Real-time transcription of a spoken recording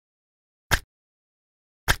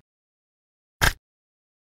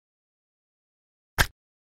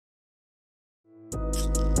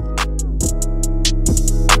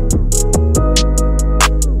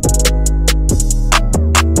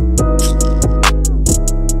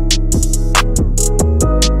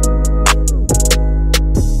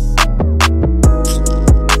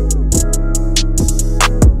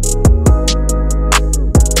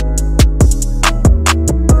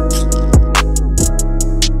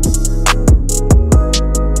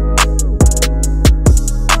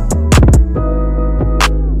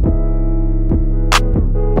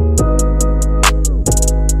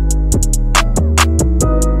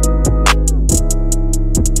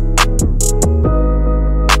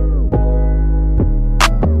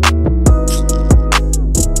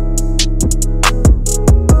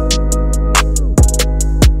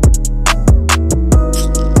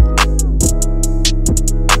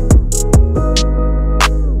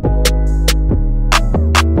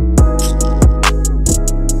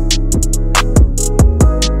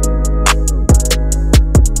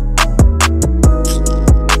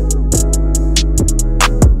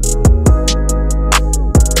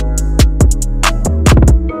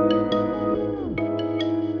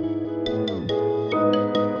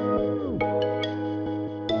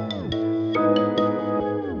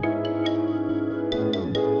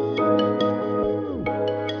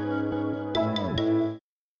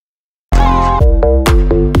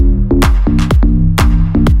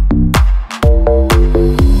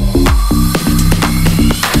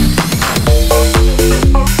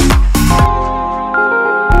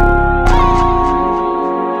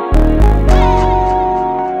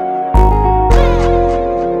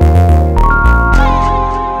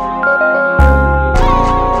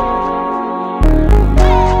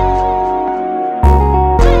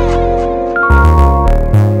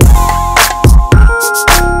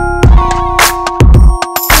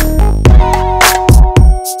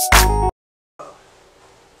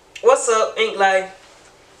What's up, Inkk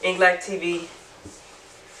TV?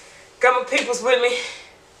 Got my peoples with me.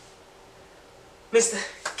 Mr.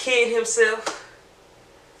 Kid himself,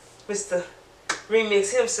 Mr.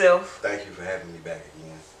 Remix himself. Thank you for having me back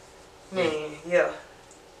again. Man, yeah.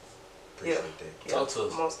 Appreciate that. Talk to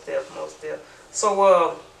us. Most deaf.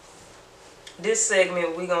 So, this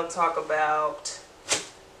segment we're gonna talk about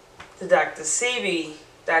the Sebi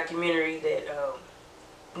documentary that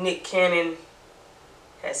Nick Cannon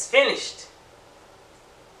has finished.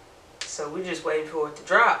 So we're just waiting for it to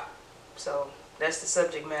drop. So that's the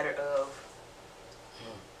subject matter of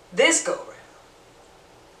this go round.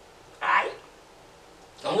 Alright?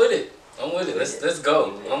 I'm with it. Let's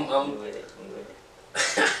go. I'm with it.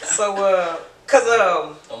 So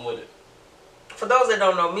I'm with it. For those that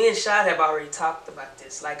don't know, me and Shad have already talked about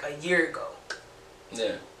this like a year ago.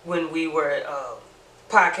 Yeah. When we were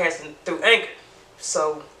podcasting through Inkk.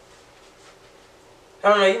 So I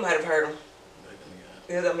don't know, you might have heard him.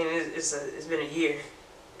 I mean, it's been a year.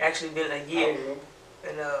 Actually been a year.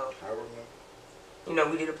 And I remember. You know,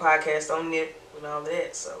 we did a podcast on Nip and all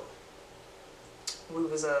that, so we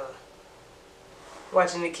was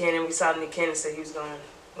watching Nick Cannon. We saw Nick Cannon say he was going,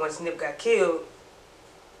 once Nip got killed,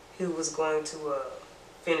 he was going to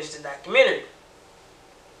finish the documentary.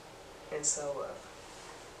 And so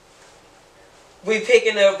we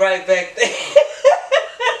picking up right back there.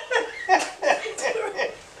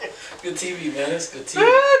 Good TV, man. It's good TV.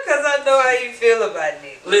 Because I know how you feel about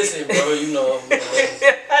Nick. Listen, bro, you know.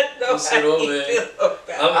 I know how you feel about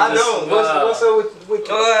it. I know. What's up with you?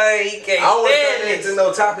 Boy, he can't I don't want stand to it. get into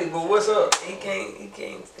no topic, but what's up? He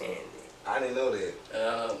can't stand it. I didn't know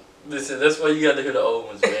that. Listen, that's why you got to hear the old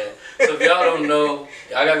ones, man. So if y'all don't know,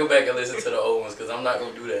 I got to go back and listen to the old ones because I'm not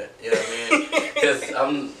going to do that. You know what I mean? Because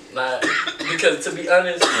I'm not, because to be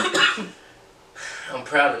honest, I'm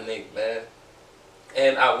proud of Nick, man.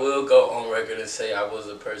 And I will go on record and say I was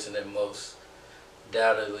a person that most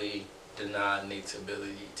doubtedly denied Nick's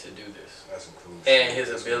ability to do this. That's some cool and his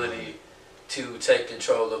ability to take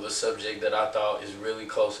control of a subject that I thought is really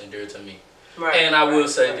close and dear to me. Right, and I will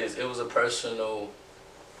say this, it was a personal,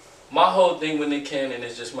 my whole thing with Nick Cannon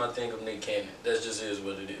is just my thing of Nick Cannon. That just is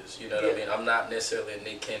what it is. You know what I mean? I'm not necessarily a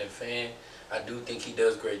Nick Cannon fan. I do think he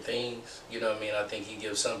does great things. You know what I mean? I think he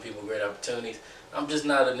gives some people great opportunities. I'm just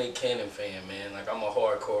not a Nick Cannon fan, man. Like, I'm a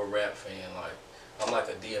hardcore rap fan. Like, I'm like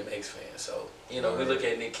a DMX fan. So, you know, we look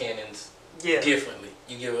at Nick Cannon's differently.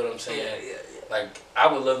 You get what I'm saying? Yeah. Like,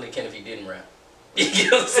 I would love Nick Cannon if he didn't rap. You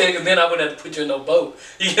get what I'm saying? Because then I wouldn't have to put you in no boat.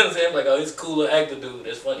 You get what I'm saying? Like, oh, he's a cooler actor dude.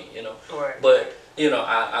 That's funny, you know? Right. But, you know,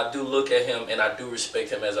 I do look at him and I do respect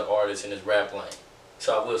him as an artist in his rap lane.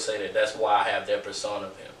 So I will say that. That's why I have that persona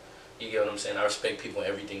of him. You get what I'm saying? I respect people and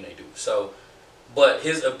everything they do. So, but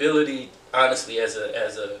his ability, honestly, as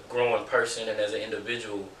a growing person and as an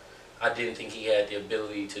individual, I didn't think he had the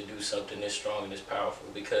ability to do something this strong and this powerful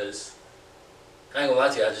because I ain't gonna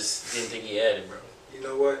lie to you, I just didn't think he had it, bro. You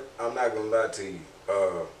know what? I'm not gonna lie to you.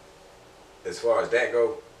 As far as that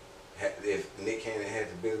go, if Nick Cannon had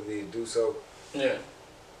the ability to do so, yeah,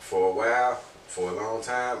 for a while, for a long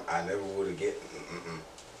time, I never would have get.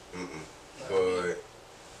 But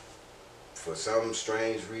for some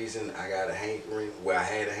strange reason, I got a hankering. Well, I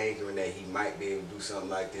had a hankering that he might be able to do something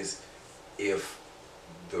like this if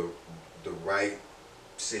the right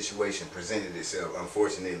situation presented itself.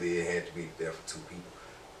 Unfortunately, it had to be there for 2 people.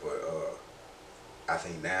 But I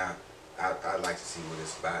think now I'd like to see what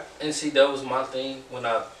it's about. And see, that was my thing when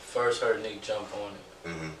I first heard Nick jump on it.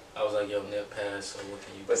 Mm-hmm. I was like, yo, Nick passed, so what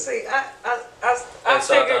can you do? But see, I and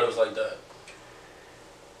so I thought it was like that.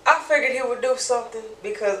 I figured he would do something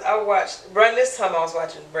because I watched, right this time I was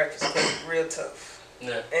watching Breakfast Club, Real Tough.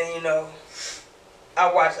 Yeah. And you know,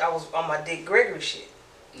 I was on my Dick Gregory shit.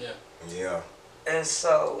 Yeah. Yeah. And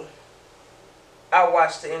so, I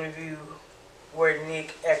watched the interview where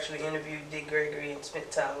Nick actually interviewed Dick Gregory and spent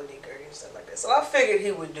time with Dick Gregory and stuff like that. So I figured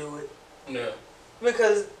he would do it. Yeah.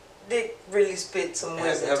 Because Dick really spit some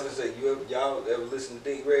wisdom. Y'all ever listen to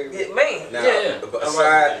Dick Gregory? Yeah, man. Now, yeah. But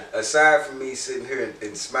aside from me sitting here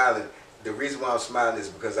and smiling, the reason why I'm smiling is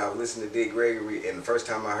because I was listening to Dick Gregory, and the first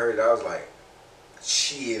time I heard it, I was like,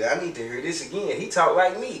 shit, I need to hear this again. He talk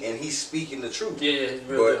like me, and he's speaking the truth. Yeah, it's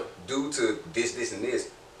real. But due to this, and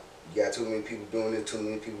this, you got too many people doing this, too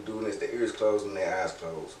many people doing this, their ears closed and their eyes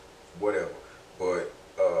closed, whatever. But,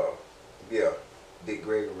 yeah, Dick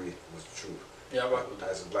Gregory was the truth. Yeah, I rock with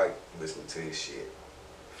that. I just like listening to his shit.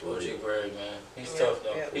 OG Greg, man. He's tough,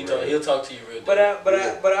 though. Yeah. He'll talk to you real But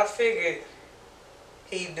deep. I figured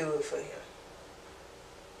he'd do it for him.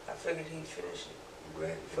 I figured he'd finish it I'm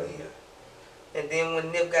glad for him. And then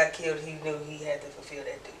when Nip got killed, he knew he had to fulfill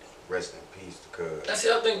that duty. Rest in peace to Cuz. And see,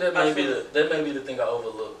 I think that may be the thing I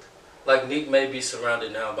overlooked. Like, Nick may be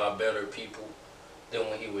surrounded now by better people than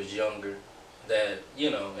when he was younger. That, you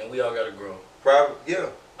know, and we all gotta grow. Probably, yeah.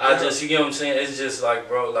 You get what I'm saying? It's just like,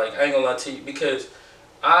 bro, like, I ain't gonna lie to you, because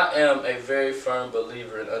I am a very firm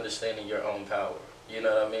believer in understanding your own power. You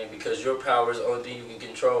know what I mean? Because your power is the only thing you can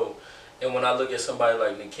control. And when I look at somebody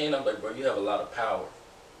like Nick Cannon, I'm like, bro, you have a lot of power.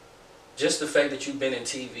 Just the fact that you've been in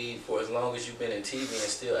TV for as long as you've been in TV and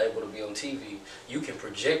still able to be on TV, you can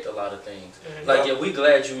project a lot of things. Mm-hmm. Like, yeah, we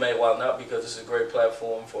glad you made Wild Out because it's a great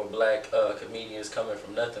platform for black comedians coming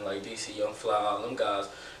from nothing, like DC, Young Fly, all them guys.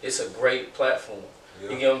 It's a great platform. Yeah.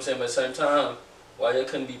 You get what I'm saying? But at the same time, why there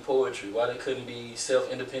couldn't be poetry? Why there couldn't be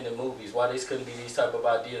self-independent movies? Why there couldn't be these type of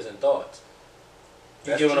ideas and thoughts?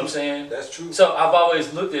 You get what I'm saying? That's true. So I've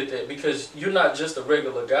always looked at that because you're not just a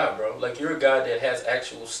regular guy, bro. Like, you're a guy that has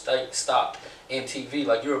actual stock in TV.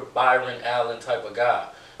 Like, you're a Byron Allen type of guy.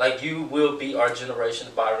 Like, you will be our generation's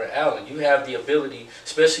Byron Allen. You have the ability,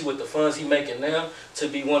 especially with the funds he's making now, to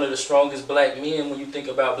be one of the strongest black men when you think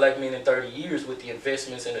about black men in 30 years with the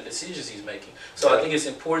investments and the decisions he's making. So yeah. I think it's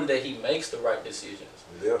important that he makes the right decisions.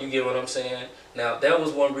 Yeah. You get what I'm saying? Now, that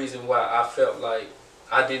was one reason why I felt like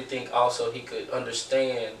I didn't think also he could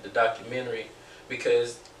understand the documentary,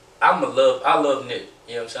 because I love Nick.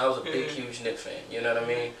 You know what I'm saying? I was a big, huge Nick fan. You know what I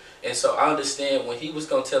mean? And so I understand when he was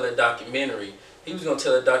going to tell a documentary, he was going to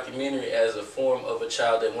tell a documentary as a form of a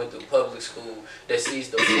child that went through public school, that sees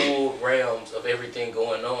the full realms of everything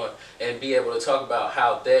going on, and be able to talk about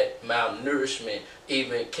how that malnourishment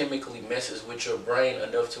even chemically messes with your brain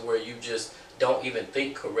enough to where you just don't even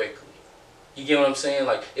think correctly. You get what I'm saying?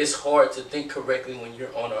 Like, it's hard to think correctly when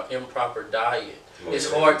you're on an improper diet. Okay.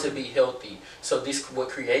 It's hard to be healthy. So this will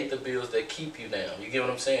create the bills that keep you down. You get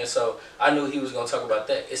what I'm saying? So I knew he was going to talk about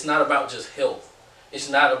that. It's not about just health. It's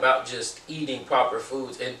not about just eating proper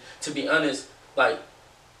foods. And to be honest, like,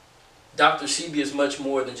 Dr. Sebi is much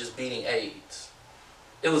more than just beating AIDS.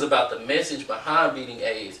 It was about the message behind beating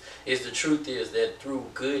AIDS. The truth is that through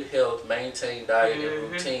good health, maintained diet,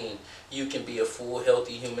 and routine, you can be a full,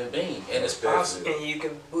 healthy human being, and it's possible. And you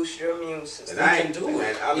can boost your immune system. You can do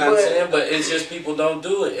it. You know what I'm saying? But it's just people don't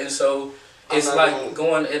do it, and so it's like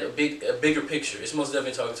going at a bigger picture. It's most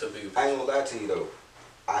definitely talking to a bigger picture. I ain't gonna lie to you though.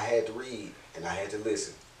 I had to read and I had to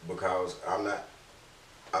listen because I'm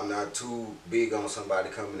not too big on somebody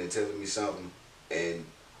coming and telling me something and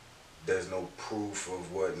there's no proof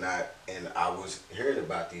of whatnot. And I was hearing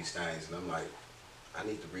about these things and I'm like, I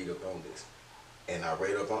need to read up on this. And I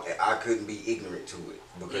read up on it. I couldn't be ignorant to it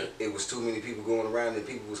because it was too many people going around and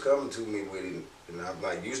people was coming to me with it. And I'm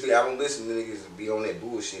like, usually I don't listen to niggas be on that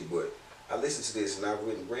bullshit, but I listened to this and I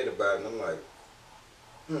went and read about it and I'm like,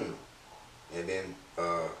 And then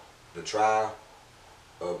the trial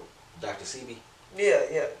of Dr. Sebi. Yeah.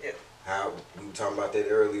 How we were talking about that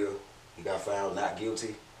earlier. He got found not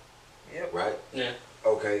guilty. Yep. Right? Yeah.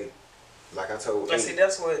 Okay. Like I told you. See,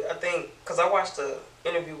 that's what I think, because I watched the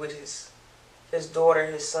interview with his daughter,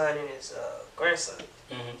 his son, and his grandson.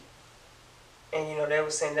 Mm-hmm. And, you know, they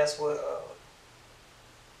were saying that's what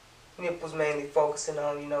Nip was mainly focusing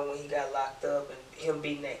on, you know, when he got locked up and him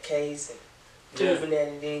beating that case and proving that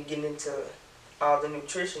and then getting into all the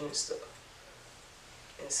nutrition and stuff.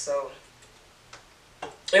 And so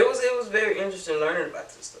it was very interesting learning about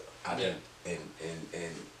this stuff. I think,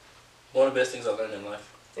 and one of the best things I learned in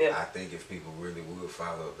life. Yeah. I think if people really would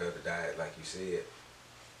follow a better diet, like you said,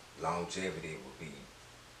 longevity would be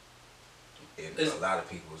in a lot of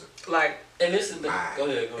people's like. And this is the mind. Go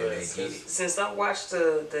ahead. Since I watched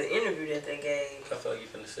the interview that they gave, I feel like you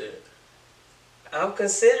finna say it. I'm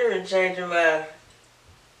considering changing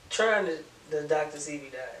trying the Dr.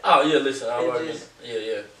 Sebi diet. Oh yeah, listen, I already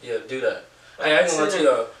do that. Hey, I ain't gonna lie to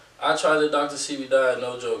y'all. I tried the Dr. Sebi diet,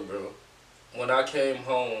 no joke, bro. When I came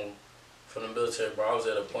home from the military, bro, I was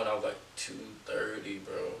at a point I was like 230,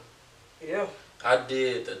 bro. Yeah. I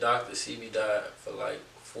did the Dr. Sebi diet for like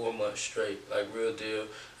 4 months straight, like real deal.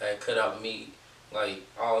 I had cut out meat, like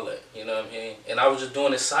all that, you know what I mean? And I was just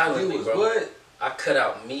doing it silently, bro. What? I cut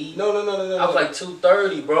out meat. No. I was like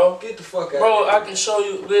 230, bro. Get the fuck out. Bro, I can show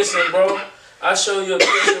you. Listen, bro. I show you a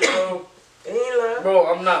picture, bro.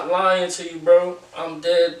 Bro, I'm not lying to you, bro. I'm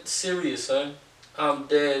dead serious, son. I'm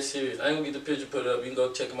dead serious. I ain't gonna get the picture put up. You can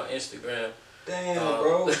go check my Instagram. Damn,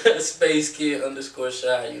 bro. Space Kid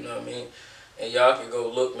 _Shad, you know what I mean? And y'all can go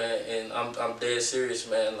look, man. And I'm dead serious,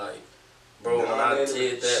 man. Like, bro, when I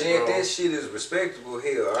did that, shit, bro, that shit is respectable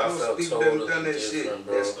here. I felt people totally done that shit.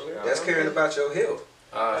 bro. That's caring about your health.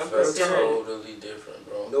 I felt totally different,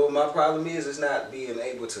 bro. No, my problem is not being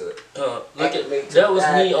able to. Look at that was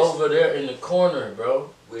me over there in the corner, bro.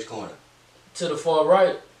 Which corner? To the far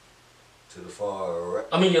right. To the far right.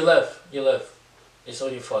 I mean your left. Your left. It's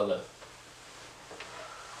on your far left.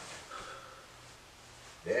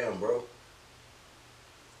 Damn, bro.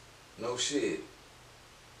 No shit.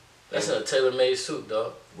 That's a tailor-made suit,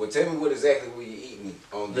 dog. Well, tell me what exactly were you eating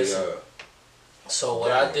on the. So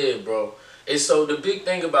what I did, bro. And so the big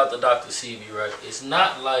thing about the Dr. Sebi, right, it's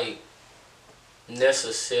not like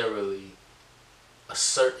necessarily a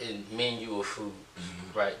certain menu of food,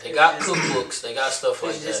 right? They got cookbooks, they got stuff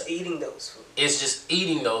like that. It's just eating those foods. It's just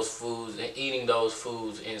eating those foods and eating those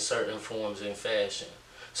foods in certain forms and fashion.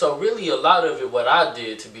 So really a lot of it, what I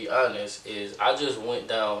did, to be honest, is I just went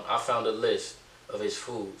down, I found a list of his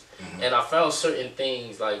foods. And I found certain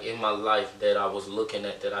things like in my life that I was looking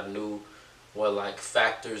at that I knew were like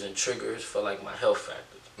factors and triggers for like my health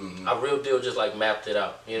factors. I real deal just like mapped it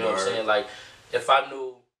out. You know what I'm saying? Like if I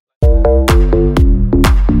knew.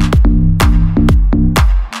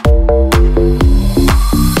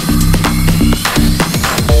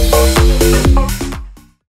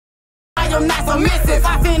 I am not submissive.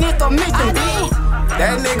 I finished the mission, bitch.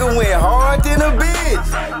 That nigga went hard than a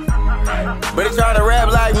bitch. But he trying to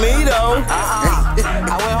rap like me though. I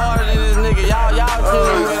went harder than this nigga. Y'all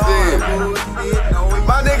too.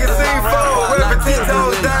 My nigga C4, ripping 10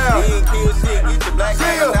 toes down.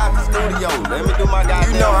 Let me do my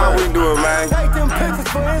goddamn. You know how we do it, man. Take them pictures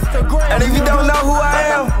for Instagram. And if you don't know who I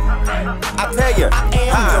am, I tell you,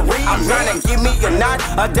 I'm trying to give me a knot,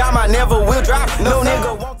 a dime I never will drop. No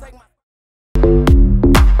nigga won't take my.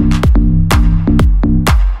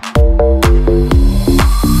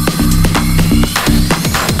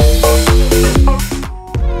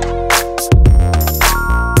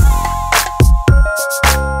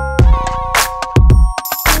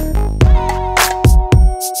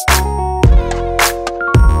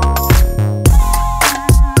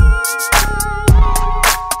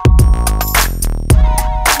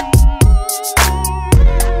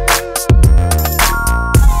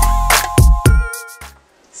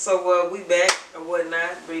 So we back or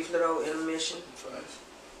whatnot, brief little intermission.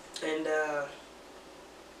 And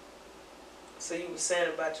so you were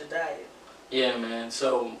saying about your diet. Yeah, man.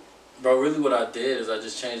 So, bro, really what I did is I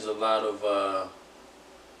just changed a lot of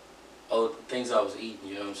things I was eating,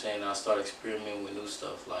 you know what I'm saying? I started experimenting with new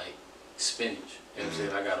stuff like spinach. You know what I'm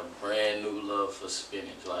saying? I got a brand new love for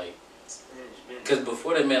spinach. Like, because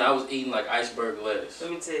before that, man, I was eating like iceberg lettuce.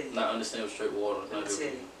 Let me tell you. Not understand with straight water. Let me tell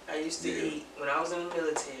you. I used to eat when I was in the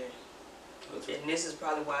military, and this is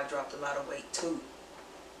probably why I dropped a lot of weight too.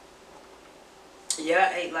 Yeah,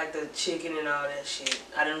 I ate like the chicken and all that shit.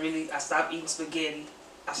 I stopped eating spaghetti.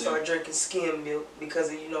 I started drinking skim milk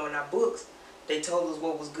because, you know, in our books, they told us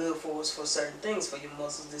what was good for us for certain things, for your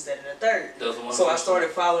muscles, this, that, and the third. So I started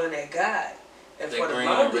following that guide. And for the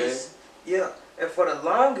longest, and for the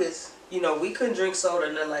longest, you know, we couldn't drink soda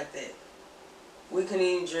or nothing like that. we couldn't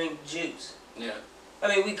even drink juice. Yeah. I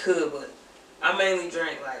mean, we could, but I mainly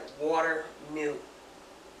drank like water, milk.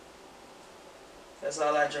 That's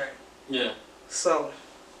all I drank. Yeah. So,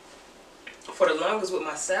 for the longest with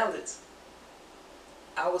my salads,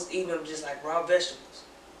 I was eating them just like raw vegetables.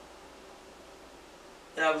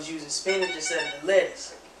 And I was using spinach instead of the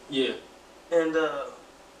lettuce. Yeah. And,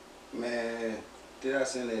 Man, did I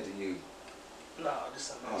send that to you? no, this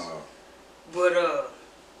something else. Oh. But,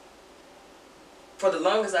 for the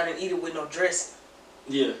longest, I didn't eat it with no dressing.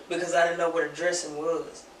 Yeah. Because I didn't know what a dressing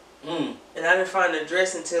was. Mm. And I didn't find the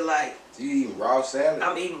dressing till like... So you eating raw salad?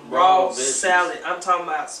 I'm eating Raw raw salad. I'm talking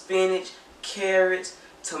about spinach, carrots,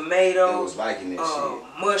 tomatoes. I was liking that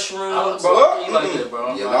shit. Mushrooms. Bro, you like that,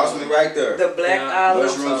 bro. You lost me right there. The black Yeah,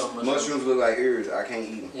 olives. Mushrooms look like ears. I can't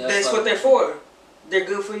eat them. Yeah, That's what they're for. They're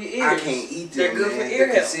good for your ears. I can't eat them. They're good man. for ear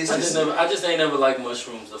The health. consistency. I just ain't never liked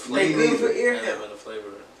mushrooms. The flavor. They're good for ear I health. never the flavor.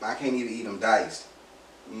 I can't even eat them diced.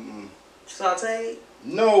 Mm-mm. Sauteed.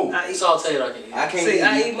 No. I eat. Sauteed, I can eat. I can't See, eat.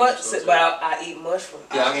 I eat but I eat mushrooms.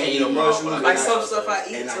 Yeah, I can't eat them raw, mushrooms. but I Like can some eat stuff I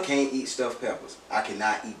eat. And I can't eat stuffed peppers. I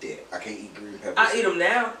cannot eat that. I can't eat green peppers. I eat them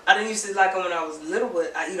now. I didn't used to like them when I was little,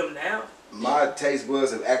 but I eat them now. My taste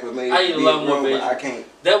buds have acclimated. I eat a lot more but I vegetables.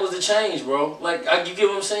 can't. That was the change, bro. Like, you get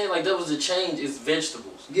what I'm saying? Like, that was the change. It's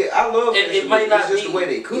vegetables. Yeah, I love And vegetables. it may not it's just be the way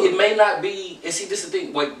they cook. It may not be. And see, this is the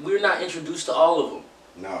thing. Like, we're not introduced to all of them.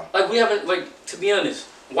 No. Like, we haven't. Like, to be honest,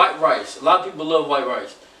 white rice. A lot of people love white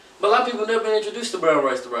rice, but a lot of people never been introduced to brown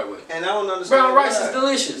rice the right way. And I don't understand. Brown rice why. is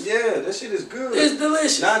delicious. Yeah, that shit is good. It's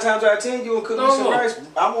delicious. 9 times out of 10, you gonna cook me some No. rice.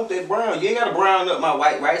 I want that brown. You ain't gotta brown up my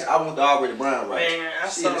white rice. I want the already brown rice. Man, I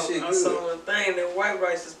Shit, saw that shit I good. saw one thing that white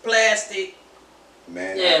rice is plastic.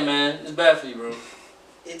 Man. Yeah, man. It's bad for you, bro.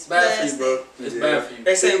 It's Bad plastic. for you, bro. It's Yeah. bad for you.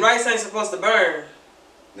 They say rice ain't supposed to burn.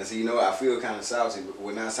 Now, see, you know, I feel kind of salty. But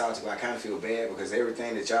well, not salty, but I kind of feel bad because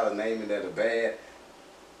everything that y'all are naming that are bad,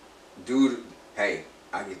 dude, hey,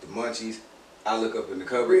 I get the munchies. I look up in the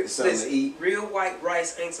cupboard, it's something to eat. Real white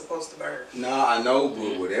rice ain't supposed to burn. Nah, I know,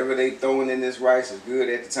 but whatever they throwing in this rice is good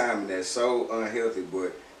at the time, and that's so unhealthy.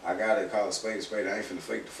 But I gotta call a spade a spade. I ain't finna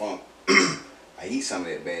fake the funk. I eat some of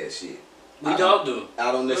that bad shit. We all do.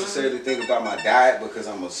 I don't necessarily think about my diet because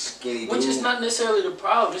I'm a skinny dude. Which is not necessarily the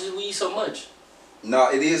problem. It's just we eat so much.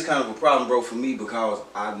 No, it is kind of a problem, bro, for me because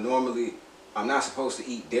I'm not supposed to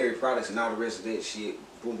eat dairy products and all the rest of that shit.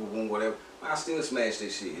 Boom, boom, boom, whatever. I still smash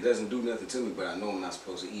that shit. It doesn't do nothing to me, but I know I'm not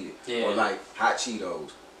supposed to eat it. Yeah. Or like hot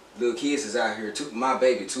Cheetos. Little kids is out here, my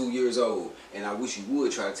baby 2 years old, and I wish you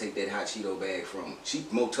would try to take that hot Cheeto bag from her. She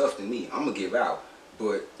more tough than me. I'm gonna give out.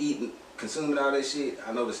 But consuming all that shit,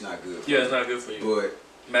 I know that's not good for Yeah, me. it's not good for you.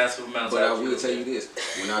 But Massive amounts But of I will tell you this.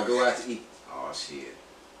 When I go out to eat, oh shit.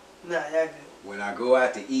 Nah, y'all good. When I go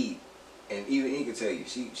out to eat, and even Inkk can tell you,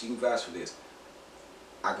 she can vouch for this.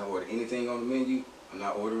 I can order anything on the menu. I'm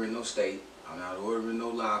not ordering no steak. I'm not ordering no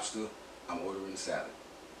lobster. I'm ordering a salad.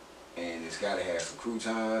 And it's got to have some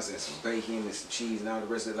croutons and some bacon and some cheese and all the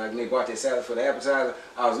rest of it. Like when they bought that salad for the appetizer,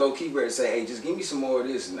 I was low-key ready to say, hey, just give me some more of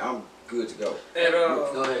this and I'm good to go. At,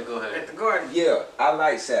 Go ahead. At the garden. Yeah, I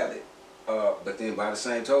like salad. But then by the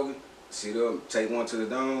same token, sit up, take one to the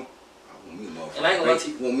dome. I want me a motherfucker. And I ain't gonna lie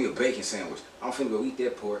to you. Want me a bacon sandwich. I'm finna go eat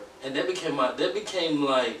that pork. And that became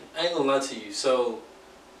like, I ain't gonna lie to you. So,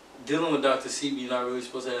 dealing with Dr. Sebi, you're not really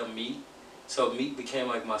supposed to have meat. So meat became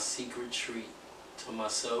like my secret treat to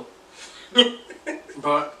myself.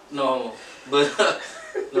 Bro, no. But,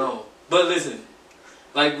 no. But listen,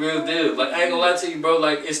 like real deal. Like, I ain't gonna lie to you, bro.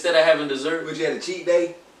 Like, instead of having dessert. But you had a cheat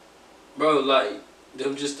day? Bro, like,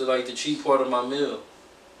 them just the cheap part of my meal.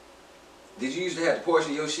 Did you used to have to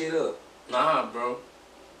portion your shit up? Nah, bro.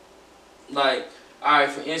 Like, alright,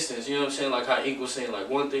 for instance, you know what I'm saying? Like how Inkk was saying, like,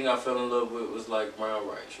 one thing I fell in love with was, like, brown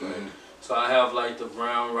rice, right? Mm-hmm. So I have, like, the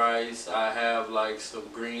brown rice. I have, like, some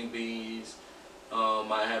green beans.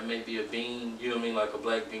 I have maybe a bean, you know what I mean? Like a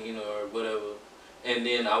black bean or whatever. And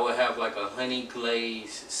then I would have, like, a honey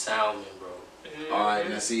glazed salmon, bro. Mm-hmm. Alright,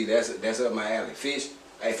 now see, that's up my alley. Fish,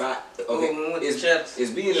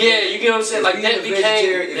 it's being Yeah, you get what I'm saying? Like, that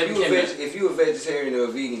became if you a vegetarian or a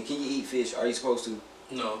vegan, can you eat fish? Are you supposed to?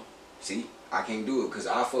 No. See, I can't do it because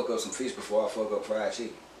I fuck up some fish before I fuck up fried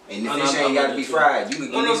chicken. And the I'm fish not- ain't I'm got not to be into fried. You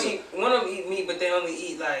can One give of me them eat meat, but they only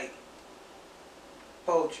eat like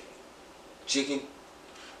poultry. chicken.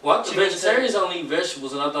 Well, vegetarians only eat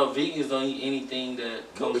vegetables, and I thought vegans don't eat anything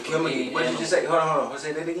that comes from any What did you animal. say? Hold on.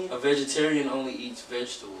 Say that again. A vegetarian only eats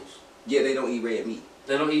vegetables. Yeah, they don't eat red meat.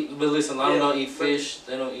 They don't eat, but listen, a lot of them don't eat but- fish.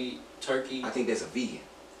 They don't eat turkey. I think that's a vegan.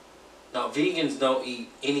 No, vegans don't eat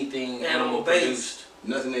anything animal Animal-based. produced.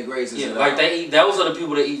 Nothing that grazes. Yeah, like they eat. Those are the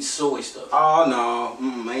people that eat soy stuff. Oh no,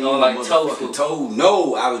 I ain't like motherfucking tofu.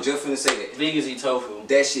 No, I was just finna say that. Vegans eat tofu.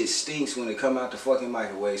 That shit stinks when it come out the fucking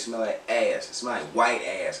microwave. Smell like ass. It smell like white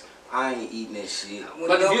ass. I ain't eating that shit.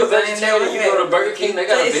 Like if you're a vegetarian, you go to Burger King, they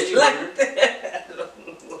got a veggie burger.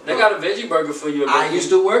 They got a veggie burger for you. I used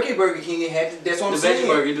to work at Burger King and had to, that's what I'm saying.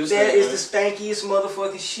 The veggie burger do that is the stankiest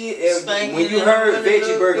motherfucking shit ever. When you heard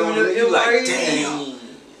veggie burger on it, you like, damn.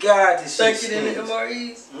 God, this shit stinks. In the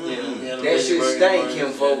MREs? Yeah, that shit stank, him,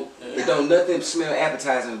 folk. It don't nothing smell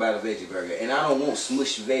appetizing about a veggie burger. And I don't want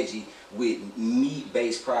smushed veggie with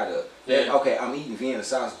meat-based product. Yeah. Okay, I'm eating Vienna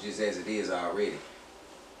sausages as it is already.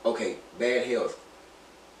 Okay, bad health.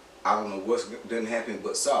 I don't know what's done happen,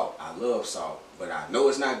 but salt. I love salt, but I know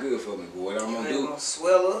it's not good for me. But what I'm gonna do? Gonna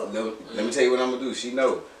swell up. Let me tell you what I'm gonna do. She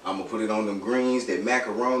know. I'm gonna put it on them greens, that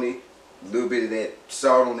macaroni, a little bit of that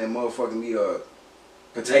salt on that motherfucking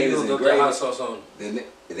potatoes and gravy. Hot sauce on. Then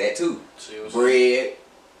that too. Bread,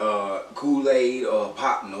 Kool-Aid,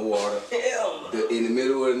 pop, no water. Hell no. In the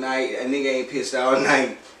middle of the night, a nigga ain't pissed all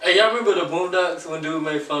night. Hey, y'all remember the Boondocks when dude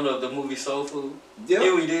made fun of the movie Soul Food?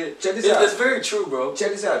 Yeah, we did. Check this out. It's very true, bro.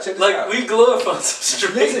 Check this out. Check this Like out. we glorify some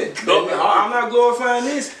straight. Listen, I'm not glorifying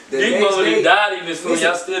this. Big Mama died in this food.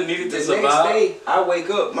 Y'all still needed to survive. The next day, I wake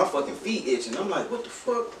up, my fucking feet itching. I'm like, what the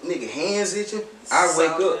fuck, nigga? Hands itching. I wake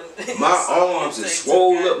up, my arms is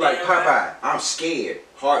swole up like Popeye. I'm scared.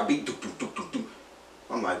 Heartbeat.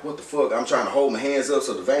 I'm like, what the fuck? I'm trying to hold my hands up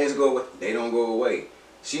so the veins go away. They don't go away.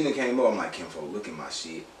 She done came up. I'm like, Kimfo, look at my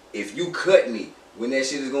shit. If you cut me when that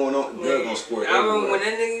shit is going on, blood gonna squirt I remember everywhere. when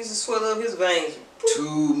that nigga used to swell up his veins.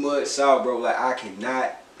 Too much salt, bro. Like, I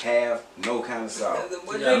cannot have no kind of salt.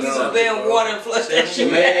 What niggas used to ban water and flush that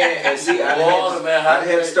shit. Man, and see, I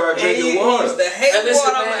had to start drinking water. He used to hate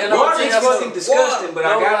water. Water is fucking disgusting, but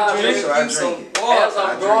I gotta drink it, so I drink it. As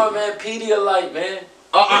I'm growing, man, Pedialyte, man.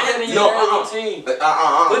 Put that in your daily routine. Put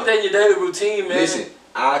that in your daily routine, man. Listen,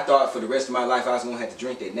 I thought for the rest of my life I was gonna have to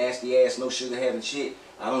drink that nasty ass, no sugar having shit.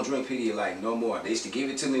 I don't drink Pedialyte no more. They used to give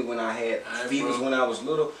it to me when I had fevers when I was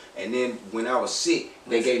little, and then when I was sick,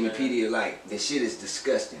 they gave me Pedialyte. The shit is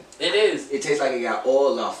disgusting. It is. It tastes like it got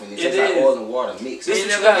oil off in it. It tastes like oil and water mixed. This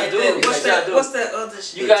is what you gotta do. What's that other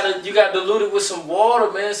shit? You gotta dilute it with some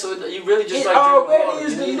water, man. So you really just like already water.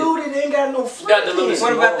 is diluted. It ain't got no flavor. You gotta dilute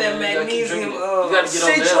What about that magnesium? You gotta get on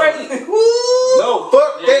citrate. that. No,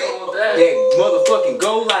 fuck that. That motherfucking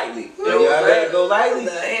go lightly. Y'all gotta go lightly.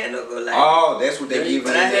 Oh, that's what they give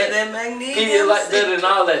us. But I had that magnesium. Pedialyte better than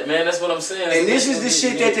all that, man. That's what I'm saying. And this is the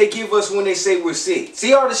shit that they give us when they say we're sick.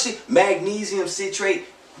 See all the shit? Magnesium citrate.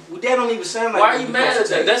 That don't even sound like. Why are you mad at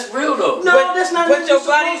that? That's real though. No, that's not what your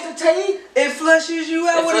body supposed to take. It flushes you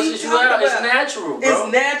out. What are you talking about? It's natural, bro.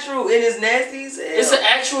 It's natural. It is nasty as hell. It's an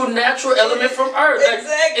actual natural element from Earth. Like,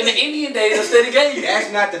 exactly. in the Indian days, instead of gave you.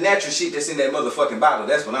 That's not the natural shit that's in that motherfucking bottle.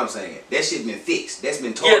 That's what I'm saying. That shit been fixed. That's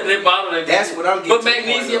been tortured. Yeah, that bottle. That's what I'm getting. But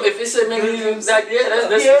magnesium, if it said magnesium, like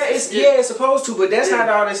it's supposed to, but that's not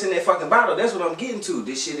all that's in that fucking bottle. That's what I'm getting to.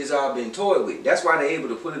 This shit has all been toyed with. That's why they're able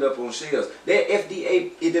to put it up on shelves. That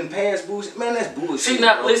FDA, it done passed bullshit. Man, that's bullshit. See,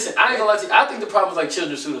 now, listen, I ain't gonna lie to you. I think the problem is like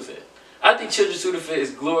children's Sudafed. I think children's Sudafed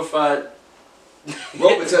is glorified.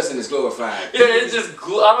 Robitussin is glorified. Yeah, it's just,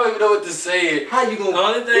 I don't even know what to say. How you gonna?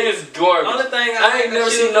 Only thing is garbage. Only thing I ain't never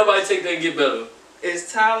seen nobody take that and get better.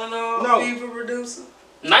 Is Tylenol fever reducer?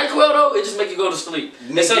 NyQuil though, it just make you go to sleep.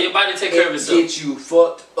 And so your body take care of itself. Get you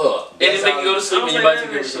fucked up. And it make you go to sleep and your body take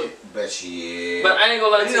care of itself. But shit. But I ain't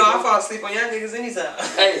gonna lie to you. You know, I fall asleep on y'all niggas anytime.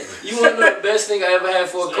 Hey, you wanna know the best thing I ever had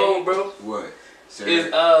for a cold, bro? What?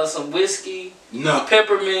 Is some whiskey,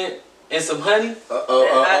 peppermint, and some honey.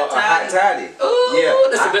 Hot toddy. Ooh, yeah,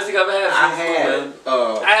 that's the best thing I've ever had.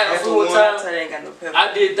 I had a full time.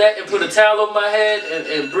 I did that and put a towel over my head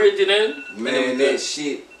and breathed it in. Man, that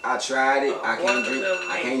shit. I tried it. I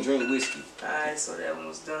can't drink whiskey. Alright, so that one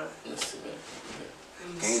was done. Let's see,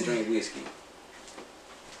 man. Can't drink whiskey.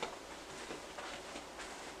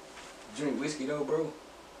 Drink whiskey though, bro.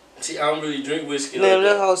 See, I don't really drink whiskey. Man,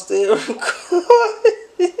 that house still recording.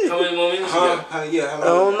 How many more minutes? How I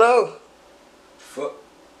don't know. Fuck.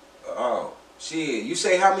 Oh, shit. You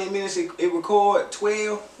say how many minutes it record?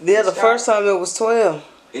 12? Yeah, the first time it was 12.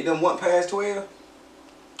 It done went past 12?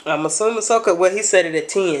 I'm assuming so, cause he said it at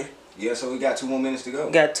 10. Yeah, so we got 2 more minutes to go.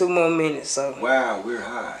 Got 2 more minutes, so. Wow, we're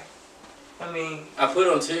high. I mean. I put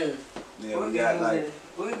on 10. Yeah, we got like.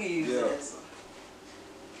 We can use that.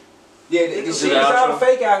 Yeah, this shit is all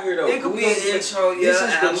fake out here though. It could be an intro, This is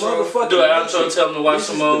the motherfucking do an outro, tell them to watch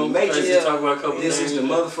some more. Talk about a couple this is the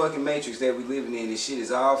motherfucking matrix that we living in. This shit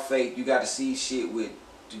is all fake. You got to see shit with.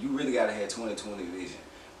 You really got to have 20/20 vision.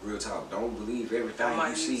 Real talk. Don't believe everything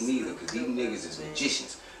you see neither, because these niggas is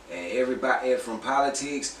magicians. And everybody, from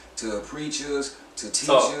politics to preachers to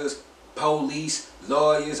teachers, police,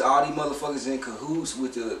 lawyers, all these motherfuckers in cahoots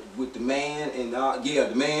with the man and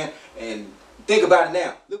the man. And think about it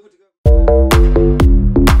now. Look what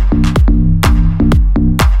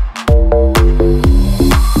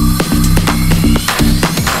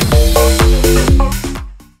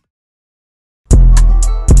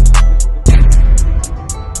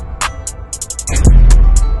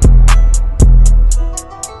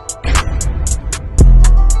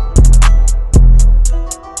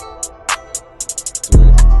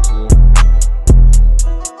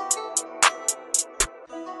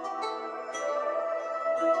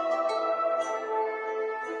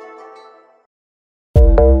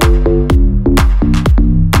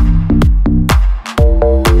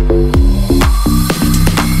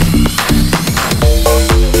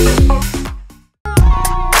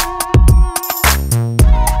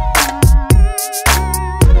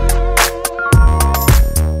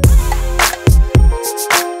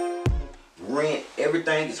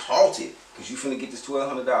everything is halted because you finna get this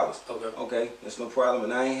 $1,200. Okay, that's no problem,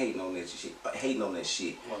 and I ain't hating on that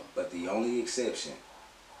shit. But the only exception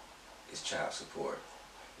is child support.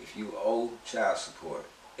 If you owe child support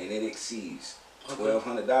and it exceeds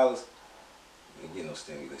 $1,200, you get no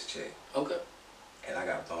stimulus check. And I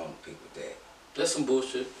got a bone to pick with that. That's some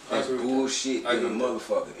bullshit. That's bullshit than a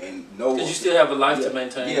motherfucker. And no, because you still have a life to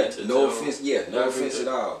maintain. No offense. No offense at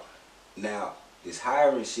all. Now, this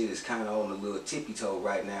hiring shit is kind of on a little tippy toe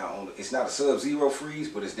right now. It's not a sub-zero freeze,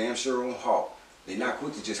 but it's damn sure on halt. They're not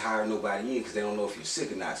quick to just hire nobody in because they don't know if you're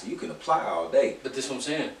sick or not. So you can apply all day. But this what I'm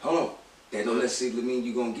saying. Hold on. That don't necessarily mean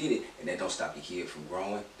you're going to get it. And that don't stop your kid from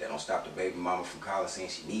growing. That don't stop the baby mama from calling saying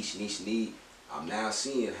she need. I'm now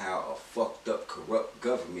seeing how a fucked up, corrupt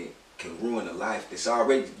government can ruin a life that's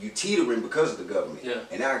already, you teetering because of the government.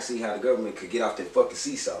 And now I can see how the government could get off that fucking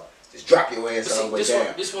seesaw. Just drop your ass all the way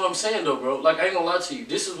down. This is what I'm saying though, bro. Like, I ain't gonna lie to you.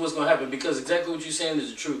 This is what's gonna happen because exactly what you're saying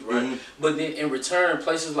is the truth, right? But then in return,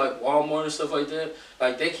 places like Walmart and stuff like that,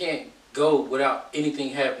 like they can't go without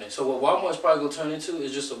anything happening. So what Walmart's probably gonna turn into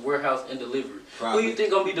is just a warehouse and delivery. Who you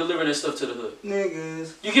think gonna be delivering that stuff to the hood?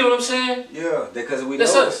 Niggas. You get what I'm saying? Yeah, because we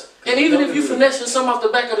That's us. And even if you finessing some off the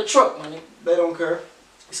back of the truck, money, they don't care.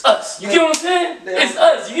 It's us. You get what I'm saying? It's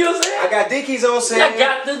us. You get what I'm saying? I got Dickies on sale. I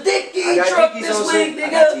got the Dickie truck this week, nigga. I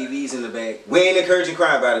got TVs in the back. We ain't encouraging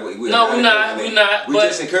crime, by the way. No, we not. We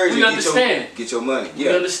just encourage you to get your money. We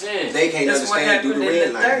understand. They can't understand. Do the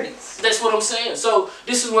red line. That's what I'm saying. So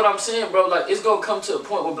this is what I'm saying, bro. Like, it's gonna come to a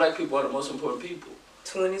point where black people are the most important people.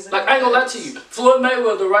 20s. Like, I ain't gonna lie to you. Floyd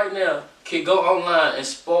Mayweather right now can go online and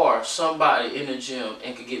spar somebody in the gym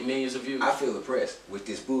and could get millions of views. I feel oppressed with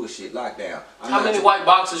this bullshit lockdown. How many white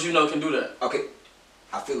boxers you know can do that? Okay,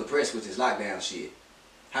 I feel oppressed with this lockdown shit.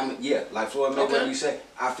 How many? Yeah, like Floyd Mayweather, you say.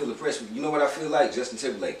 I feel oppressed with. You know what I feel like? Justin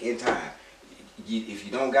Timberlake in time. If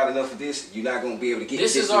you don't got enough of this, you're not gonna be able to get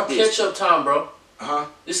this. This is our catch up time, bro.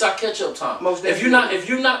 This is our catch up time. If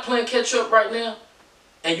you're not playing catch up right now,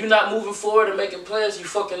 and you're not moving forward and making plans, you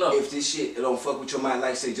fucking up. If this shit don't fuck with your mind,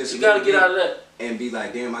 like say just you gotta get out of that and be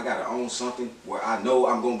like, damn, I gotta own something where I know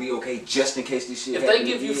I'm gonna be okay just in case this shit. If they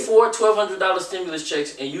give you 4 $1,200 stimulus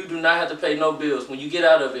checks and you do not have to pay no bills, when you get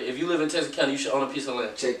out of it, if you live in Texas County, you should own a piece of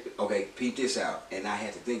land. Okay, peep this out, and I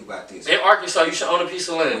had to think about this. In Arkansas, you should own a piece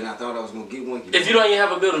of land. When I thought I was gonna get one, if you don't even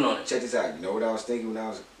have a building on it. Check this out. You know what I was thinking when I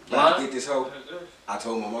was about to get this hoe? I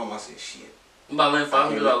told my mom, I said, shit. You can buy land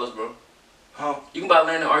 $500, bro. You can buy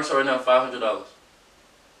land in Arkansas right now for $500.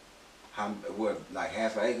 What, like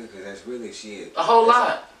half an acre? Because that's really shit. A whole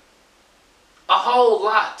lot. A whole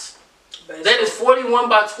lot. That is 41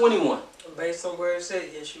 by 21. Based on where it's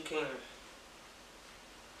at, yes, you can.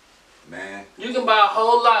 Man. You can buy a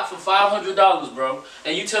whole lot for $500, bro.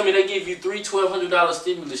 And you tell me they give you 3 $1,200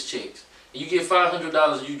 stimulus checks. And you get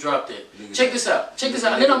 $500 and you drop that. Nigga, check this out. Check this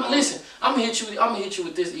out. And then I'm gonna hit you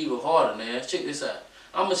with this even harder, man. Check this out.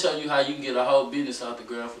 I'm gonna show you how you can get a whole business out the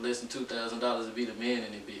ground for less than $2,000 and be the man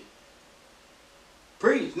in it, bitch.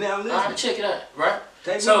 Preach. Now listen. All right, check it out, right?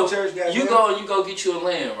 Take so me to church, guys. You go get you a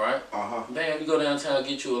land, right? Bam, you go downtown,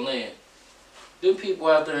 get you a land. Them people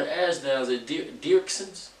out there in Ashdowns at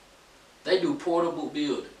Dirkson's, they do portable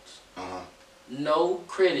buildings. No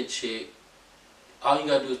credit check. All you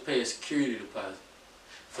gotta do is pay a security deposit.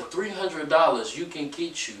 For $300, you can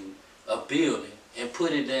get you a building and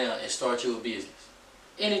put it down and start your business.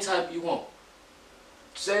 Any type you want.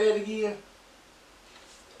 Say that again.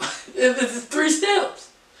 It's 3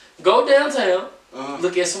 steps. Go downtown,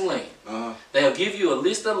 look at some land. They'll give you a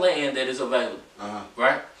list of land that is available.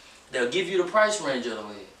 Right? They'll give you the price range of the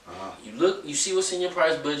land. You see what's in your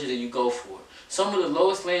price budget, and you go for it. Some of the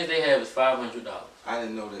lowest lands they have is $500. I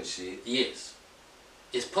didn't know that shit. Yes,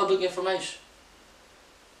 it's public information.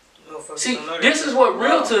 Motherfuckers See, don't know that this is shit. what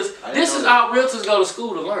realtors. No, this is how realtors go to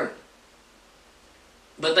school to learn.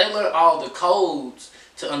 But they learn all the codes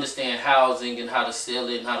to understand housing and how to sell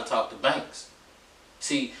it and how to talk to banks.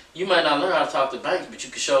 See, you might not learn how to talk to banks, but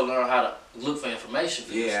you can sure learn how to look for information.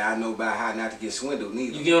 For Yeah, I know about how not to get swindled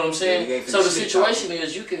neither. You get what I'm saying? Yeah, so the situation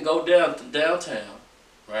is you can go down to downtown,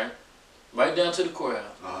 right down to the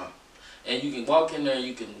courthouse, and you can walk in there and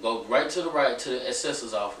you can go right to the right to the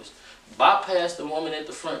assessor's office, bypass the woman at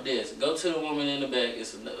the front desk, go to the woman in the back.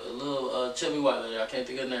 It's a little chubby white lady. I can't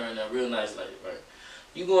think of her name right now. Real nice lady, right?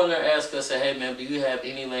 You go in there and ask her, say, hey ma'am, do you have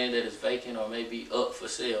any land that is vacant or maybe up for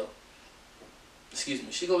sale? Excuse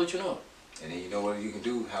me. She gonna let you know. And then you know what you can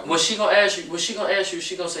do? When she gonna ask you, she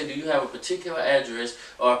gonna say, do you have a particular address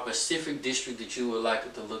or a specific district that you would like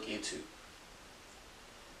it to look into?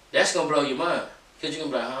 That's gonna blow your mind. Cause you're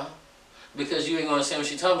gonna be like, huh? Because you ain't gonna understand what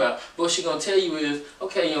she talking about. But what she gonna tell you is,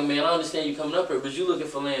 okay, young man, I understand you coming up here, but you looking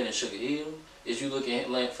for land in Sugar Hill? Is you looking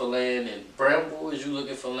for land in Bramble? Is you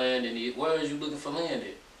looking for land in where is you looking for land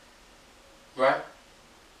in? Right?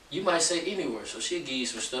 You might say anywhere, so she'll give you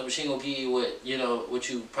some stuff, but she ain't gonna give you what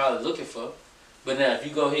you probably looking for. But now if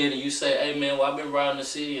you go ahead and you say, hey man, well I've been riding the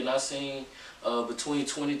city and I seen between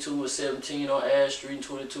 22 and 17 on Ash Street and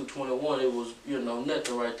 22, 21, it was,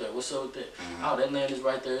 nothing right there. What's up with that? Oh, that land is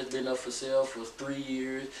right there. It's been up for sale for 3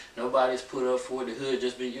 years. Nobody's put up for it. The hood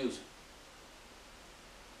just been using.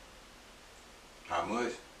 How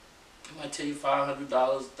much? I might tell you $500,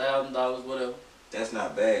 $1,000, whatever. That's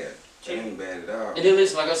not bad. That ain't bad at all. And then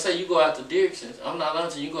listen, like I say, you go out to Dirkson's. I'm not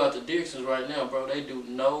lying to you. You go out to Dirkson's right now, bro. They do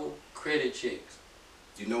no credit checks.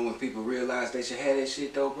 You know when people realize they should have that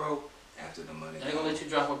shit though, bro? After the money They gonna let you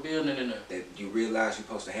drop a building in there. That you realize you're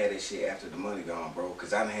supposed to have that shit after the money gone, bro.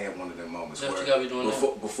 Cause I done had one of them moments That's where what you gotta be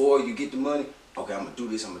doing before you get the money, okay, I'm gonna do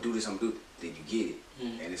this, I'm gonna do this, I'm gonna do it. Then you get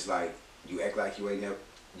it, and it's like you act like you ain't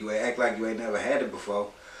never had it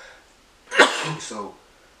before. So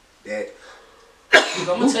that I'm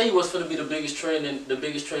gonna tell you what's gonna be the biggest trend in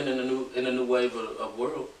the new wave of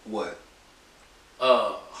world. What?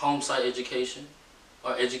 Home site education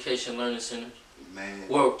or education learning centers. Man.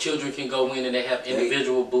 Where children can go in and they have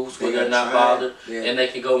individual booths where they're not bothered and they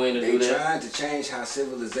can go in and do that. They're trying to change how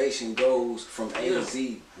civilization goes from A to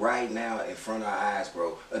Z right now in front of our eyes,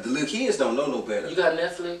 bro. The little kids don't know no better. You got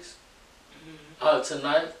Netflix?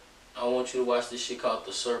 Tonight, I want you to watch this shit called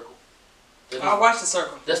The Circle. I watched The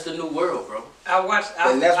Circle. That's the new world, bro. I've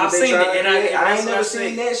seen it, and I ain't never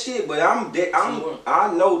seen that shit, but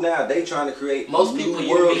I know now they trying to create most people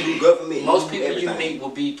new government. Most people you meet will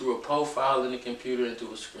be through a profile in the computer and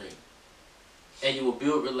through a screen, and you will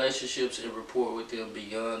build relationships and rapport with them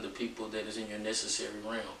beyond the people that is in your necessary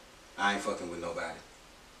realm. I ain't fucking with nobody.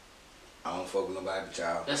 I don't fuck with nobody but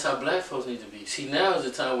y'all. That's how black folks need to be. See, now is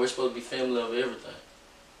the time we're supposed to be family over everything.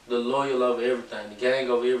 The loyal over everything, the gang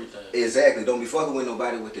over everything. Exactly. Don't be fucking with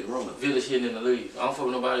nobody with the Rona. Village hidden in the leaves. I don't fuck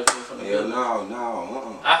with nobody from the village.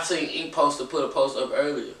 No. I seen Inkk put a post up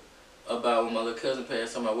earlier about when my little cousin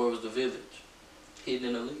passed, talking about where was the village. Hidden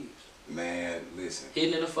in the leaves. Man, listen.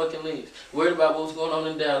 Hidden in the fucking leaves. Worried about what's going on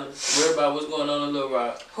in Dallas. Worried about what's going on in Little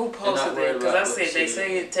Rock. Who posted that? Because I said they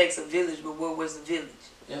say it takes a village, but what was the village?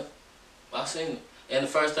 Yeah, I seen it. And the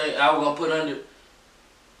first thing I was gonna put under.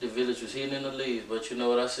 The village was hidden in the leaves, but you know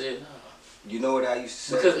what I said? Nah. You know what I used to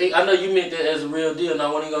say? Because I know you meant that as a real deal, and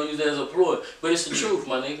I wasn't going to use that as a ploy. But it's the truth,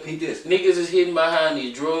 my nigga. Peep this. Niggas is hidden behind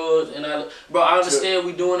these drugs, and bro, I understand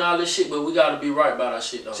we doing all this shit, but we got to be right about our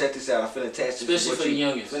shit, though. Check this out. I'm finna attach this Especially for the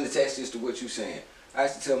youngest. I'm finna attach this to what you saying. I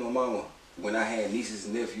used to tell my mama, when I had nieces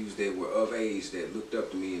and nephews that were of age, that looked up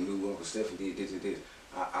to me and knew Uncle Stephen did this.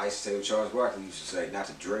 I used to say what Charles Barkley used to say, not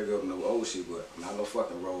to drag up no old shit, but I'm not no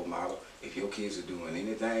fucking role model. If your kids are doing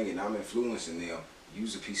anything and I'm influencing them,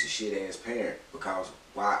 use a piece of shit ass parent. Because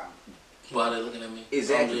why? Why they looking at me?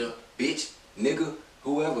 Exactly. Bitch, nigga,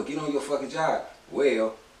 whoever, get on your fucking job.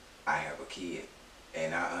 Well, I have a kid.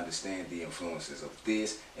 And I understand the influences of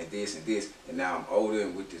this and this and this. And now I'm older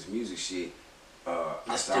and with this music shit.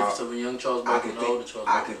 That's the difference of a young Charles Barkley and an older Charles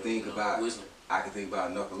Barkley. I can think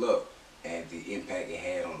about Knuckle Up and the impact it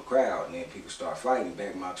had on the crowd, and then people start fighting.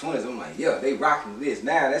 Back in my 20s, I'm like, yeah, they rocking this.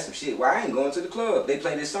 Now that's some shit. Well, I ain't going to the club. They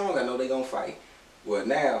play this song, I know they gonna fight. Well,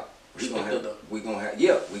 now we gonna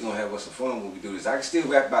have us some fun when we do this. I can still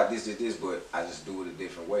rap about this, but I just do it a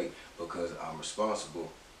different way because I'm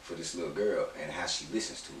responsible for this little girl and how she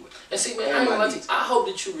listens to it. And see, man, I hope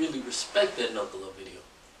that you really respect that Knuckle Up video.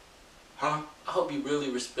 Huh? I hope you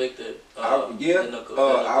really respect that.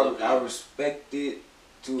 I respect it.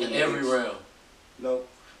 In every realm. No.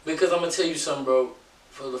 Because I'm gonna tell you something, bro.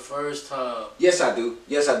 For the first time. Yes, I do.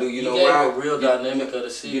 Yes, I do. You know gave why? A real dynamic of the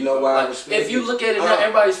city. You know why? Like, if you look at it now,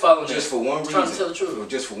 everybody's following just that. for one reason. Trying to tell the truth.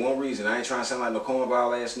 Just for one reason. I ain't trying to sound like no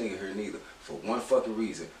cornball ass nigga here neither. For one fucking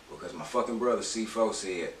reason. Because my fucking brother C4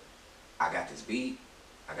 said, I got this beat.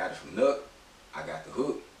 I got it from Nook. I got the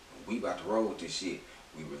hook. We about to roll with this shit.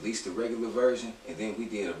 We released the regular version, and then we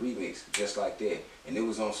did a remix just like that. And it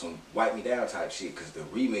was on some wipe me down type shit, because the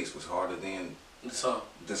remix was harder than the song.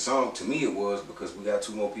 The song, to me, it was, because we got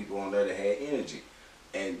 2 more people on there that had energy.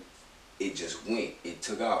 And it just went. It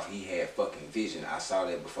took off. He had fucking vision. I saw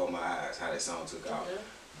that before my eyes, how that song took off.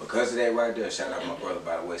 Because of that right there, shout out my brother,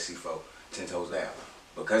 by the way, C4, 10 toes down.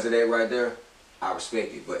 Because of that right there, I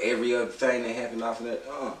respect it. But every other thing that happened off of that,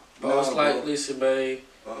 Bro, it's like, listen, babe.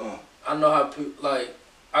 I know how people, like,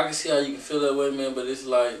 I can see how you can feel that way, man, but it's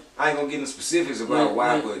like... I ain't gonna get into specifics about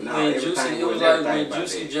why, but no, everything... It was like when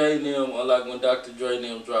Juicy J and them, or like when Dr. Dre and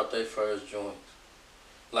them dropped their first joints.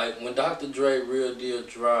 Like, when Dr. Dre Real Deal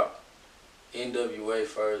dropped NWA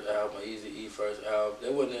first album, Eazy-E first album,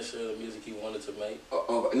 that wasn't necessarily the music he wanted to make.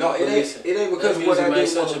 No, it ain't because of what I did. Made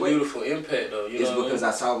such a beautiful impact, though, you know. It's because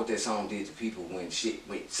I saw what that song did to people when shit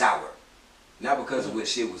went sour. Not because of what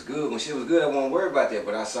shit was good. When shit was good, I wasn't worried about that.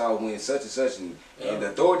 But I saw when such and such and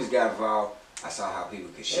the authorities got involved, I saw how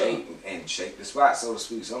people could shake and shake the spot, so to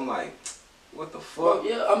speak. So I'm like, what the fuck? Well,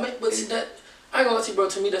 yeah, I mean, but see that, I ain't gonna lie to you, bro.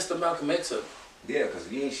 To me, that's the Malcolm X of it. Yeah,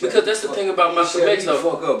 because you ain't shut because that's the thing about Malcolm X,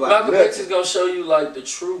 though. Malcolm X is gonna show you like the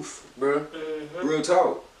truth, bro. Real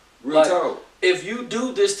talk. Real talk. If you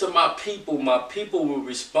do this to my people will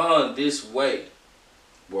respond this way.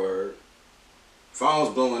 Word.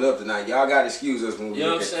 Phones blowing up tonight. Y'all gotta excuse us when we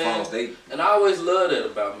look at the phones. And I always love that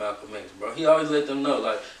about Malcolm X, bro. He always let them know,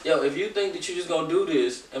 like, yo, if you think that you just gonna do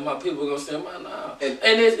this and my people gonna stand by, nah.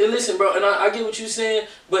 And listen, bro, and I get what you're saying,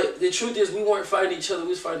 but the truth is we weren't fighting each other, we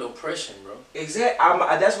was fighting oppression, bro. Exactly.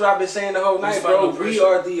 That's what I've been saying the whole night, bro. We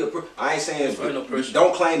are the I ain't saying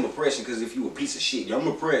don't claim oppression, because if you a piece of shit, I'm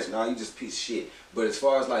oppressed. No, you just a piece of shit. But as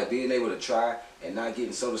far as like being able to try and not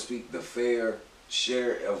getting, so to speak, the fair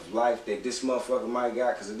share of life that this motherfucker might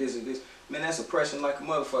got because of this and this, man, that's oppression like a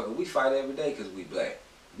motherfucker. We fight every day because we black.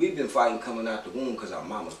 We've been fighting coming out the womb because our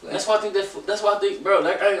mama's black. That's why I think that's why I think, bro,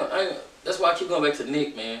 like, that's why I keep going back to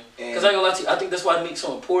Nick, man. Because I ain't gonna lie to you, I think that's why Nick's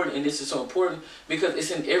so important, and this is so important because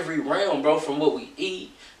it's in every realm, bro, from what we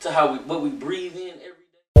eat to what we breathe in.